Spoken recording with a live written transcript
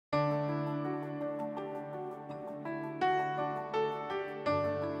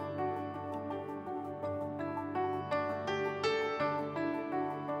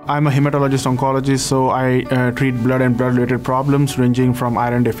I'm a hematologist oncologist, so I treat blood and blood-related problems ranging from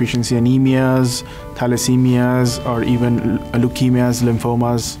iron deficiency anemias, thalassemias, or even leukemias,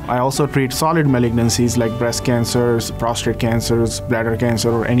 lymphomas. I also treat solid malignancies like breast cancers, prostate cancers, bladder cancer,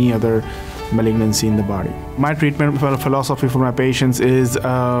 or any other malignancy in the body. My treatment philosophy for my patients is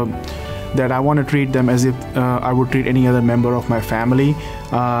that I want to treat them as if I would treat any other member of my family.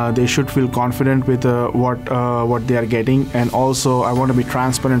 They should feel confident with what they are getting, and also I want to be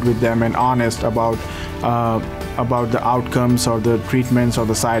transparent with them and honest about the outcomes or the treatments or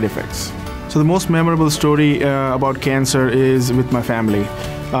the side effects. So the most memorable story about cancer is with my family.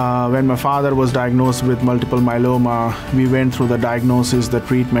 When my father was diagnosed with multiple myeloma, we went through the diagnosis, the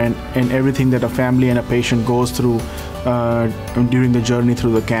treatment, and everything that a family and a patient goes through during the journey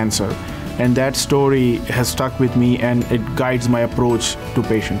through the cancer. And that story has stuck with me, and it guides my approach to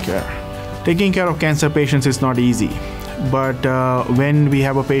patient care. Taking care of cancer patients is not easy, but when we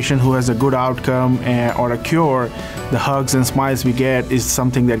have a patient who has a good outcome or a cure, the hugs and smiles we get is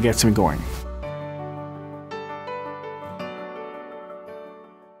something that gets me going.